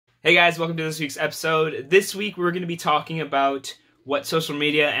Hey guys, welcome to this week's episode. This week we're going to be talking about what social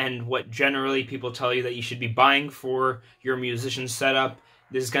media and what generally people tell you that you should be buying for your musician setup.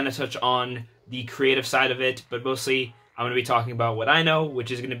 This is going to touch on the creative side of it, but mostly I'm going to be talking about what I know, which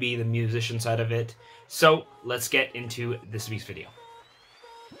is going to be the musician side of it. So let's get into this week's video.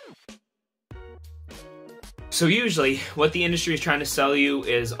 So usually, what the industry is trying to sell you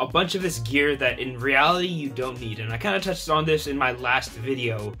is a bunch of this gear that in reality you don't need. And I kind of touched on this in my last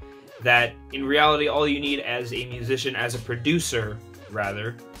video, that in reality all you need as a musician, as a producer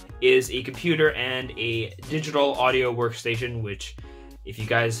rather, is a computer and a digital audio workstation, which if you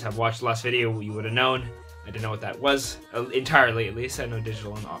guys have watched the last video, you would have known. I didn't know what that was, entirely at least. I know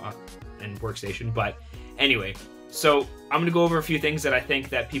digital and workstation, but anyway. So I'm going to go over a few things that I think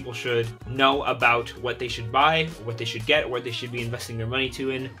that people should know about what they should buy, what they should get, or what they should be investing their money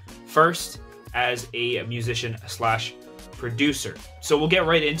to in first as a musician slash producer. So we'll get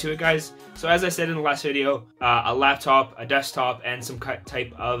right into it, guys. So as I said in the last video, a laptop, a desktop, and some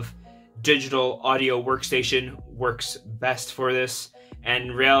type of digital audio workstation works best for this. And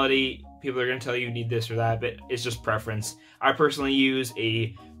in reality, people are going to tell you need this or that, but it's just preference. I personally use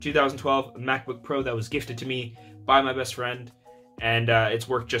a 2012 MacBook Pro that was gifted to me by my best friend, and it's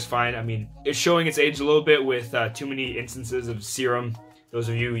worked just fine. I mean, it's showing its age a little bit with too many instances of Serum. Those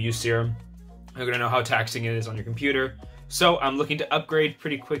of you who use Serum are going to know how taxing it is on your computer. So I'm looking to upgrade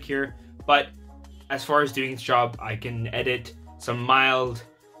pretty quick here, but as far as doing its job, I can edit some mild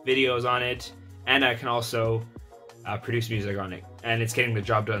videos on it, and I can also produce music on it, and it's getting the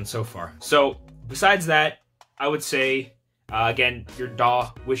job done so far. So besides that, I would say, again, your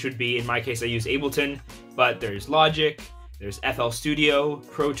DAW, which would be, in my case, I use Ableton, but there's Logic, there's FL Studio,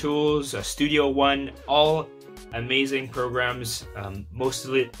 Pro Tools, Studio One, all amazing programs. Most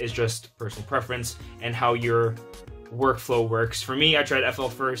of it is just personal preference and how your workflow works. For me, I tried FL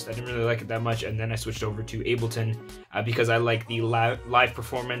first. I didn't really like it that much, and then I switched over to Ableton because I like the live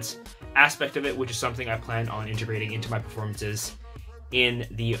performance aspect of it, which is something I plan on integrating into my performances in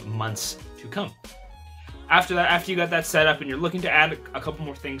the months to come. After that, after you got that set up and you're looking to add a couple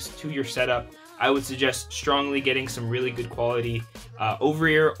more things to your setup, I would suggest strongly getting some really good quality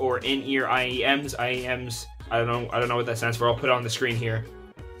over-ear or in-ear IEMs. IEMs, I don't know what that stands for. I'll put it on the screen here,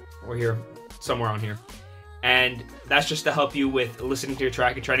 or here, somewhere on here. And that's just to help you with listening to your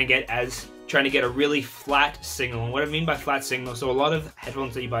track and trying to get a really flat signal. And what I mean by flat signal, so a lot of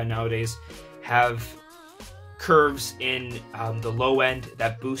headphones that you buy nowadays have curves in the low end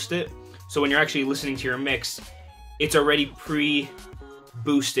that boost it. So when you're actually listening to your mix, it's already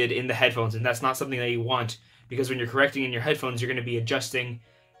pre-boosted in the headphones, and that's not something that you want, because when you're correcting in your headphones, you're going to be adjusting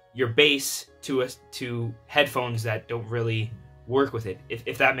your bass to headphones that don't really work with it,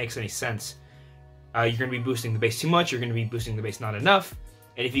 if that makes any sense. You're going to be boosting the bass too much, you're going to be boosting the bass not enough,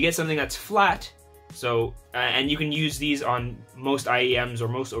 and if you get something that's flat, so and you can use these on most IEMs or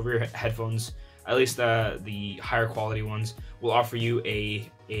most over-ear headphones, at least the higher quality ones, will offer you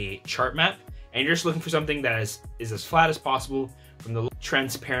a chart map, and you're just looking for something that is as flat as possible from the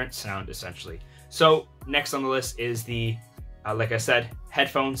transparent sound, essentially. So next on the list is the, like I said,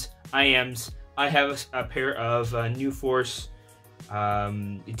 headphones, IEMs. I have a pair of New Force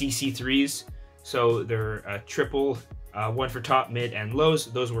DC3s, so they're triple, one for top, mid, and lows.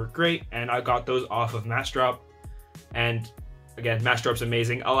 Those work great, and I got those off of Massdrop, and again, Massdrop's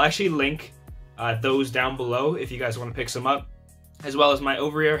amazing. I'll actually link those down below if you guys want to pick some up, as well as my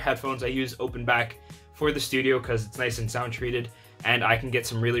over-ear headphones. I use open back for the studio because it's nice and sound treated, and I can get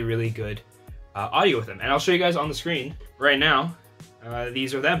some really, really good audio with them. And I'll show you guys on the screen right now.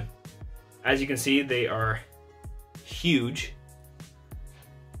 These are them. As you can see, they are huge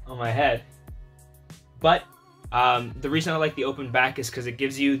on my head. But the reason I like the open back is because it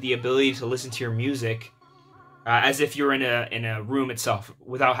gives you the ability to listen to your music as if you're in a room itself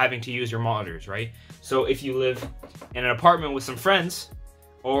without having to use your monitors, right? So if you live in an apartment with some friends,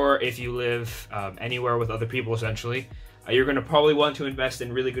 or if you live anywhere with other people, essentially, you're going to probably want to invest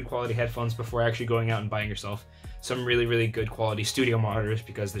in really good quality headphones before actually going out and buying yourself some really, really good quality studio monitors,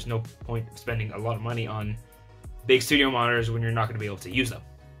 because there's no point spending a lot of money on big studio monitors when you're not going to be able to use them,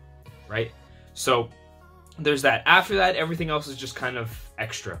 right? So there's that. After that, everything else is just kind of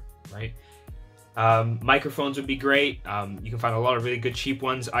extra, right? Microphones would be great. You can find a lot of really good cheap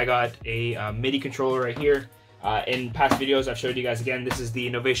ones. I got a MIDI controller right here. In past videos, I've showed you guys again. This is the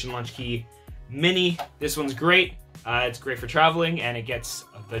Novation Launchkey Mini. This one's great. It's great for traveling, and it gets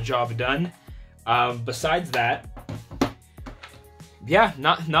the job done. Besides that, yeah,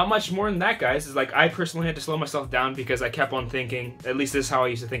 not much more than that, guys. It's like I personally had to slow myself down because I kept on thinking, at least this is how I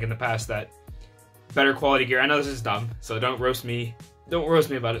used to think in the past, that better quality gear. I know this is dumb, so don't roast me don't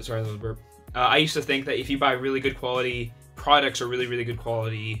roast me about it. Sorry, that was a burp. I used to think that if you buy really good quality products or really good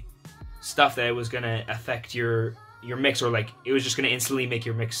quality stuff, that it was gonna affect your mix, or like it was just gonna instantly make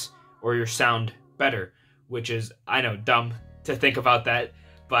your mix or your sound better, which is, I know, dumb to think about that,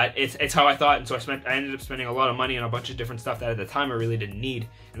 but it's how I thought. And so I ended up spending a lot of money on a bunch of different stuff that at the time I really didn't need,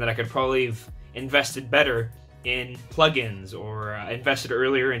 and that I could probably have invested better in plugins, or invested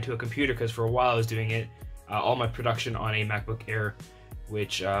earlier into a computer, because for a while I was doing it, all my production on a MacBook Air,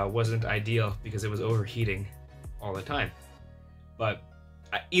 which wasn't ideal because it was overheating all the time. But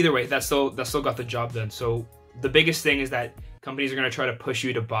either way, that still got the job done. So the biggest thing is that companies are going to try to push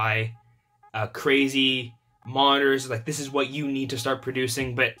you to buy crazy monitors, like this is what you need to start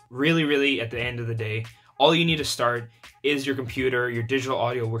producing. But really, at the end of the day, all you need to start is your computer, your digital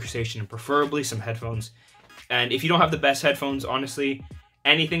audio workstation, and preferably some headphones. And if you don't have the best headphones, honestly,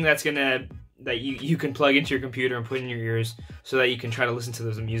 anything that you can plug into your computer and put in your ears so that you can try to listen to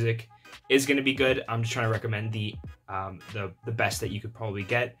the music is going to be good. I'm just trying to recommend the best that you could probably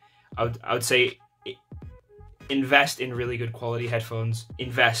get. I would say invest in really good quality headphones,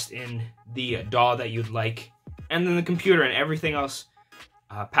 invest in the DAW that you'd like, and then the computer, and everything else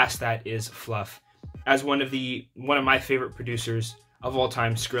past that is fluff. As one of my favorite producers of all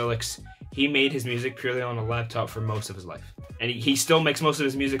time, Skrillex, he made his music purely on a laptop for most of his life, and he still makes most of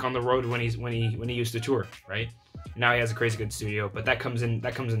his music on the road when he used to tour, right? Now he has a crazy good studio, but that comes in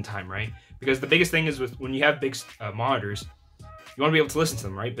time, right? Because the biggest thing is when you have big monitors, you want to be able to listen to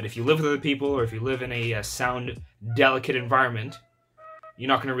them, right? But if you live with other people, or if you live in a sound delicate environment, you're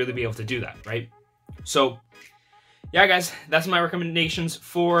not going to really be able to do that, right? So yeah, guys, that's my recommendations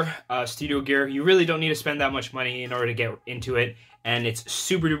for studio gear. You really don't need to spend that much money in order to get into it, and it's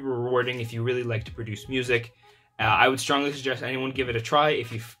super duper rewarding if you really like to produce music. I would strongly suggest anyone give it a try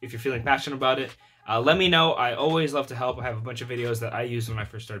if you're feeling passionate about it. Let me know. I always love to help. I have a bunch of videos that I used when I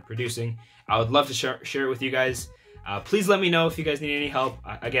first started producing. I would love to share it with you guys. Please let me know if you guys need any help.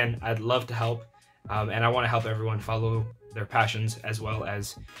 Again, I'd love to help, and I want to help everyone follow their passions, as well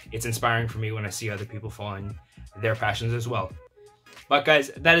as it's inspiring for me when I see other people following their passions as well. But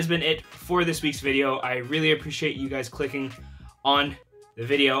guys, that has been it for this week's video. I really appreciate you guys clicking on the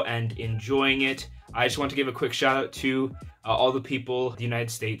video and enjoying it. I just want to give a quick shout out to all the people in the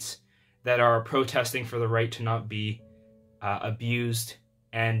United States that are protesting for the right to not be abused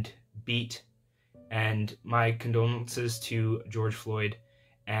and beat. And my condolences to George Floyd.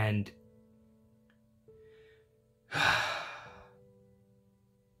 And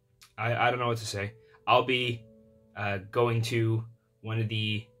I don't know what to say. I'll be going to one of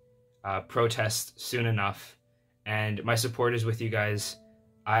the protests soon enough, and my support is with you guys.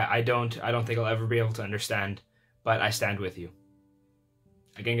 I don't think I'll ever be able to understand, but I stand with you.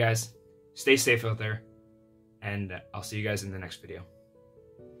 Again, guys, stay safe out there, and I'll see you guys in the next video.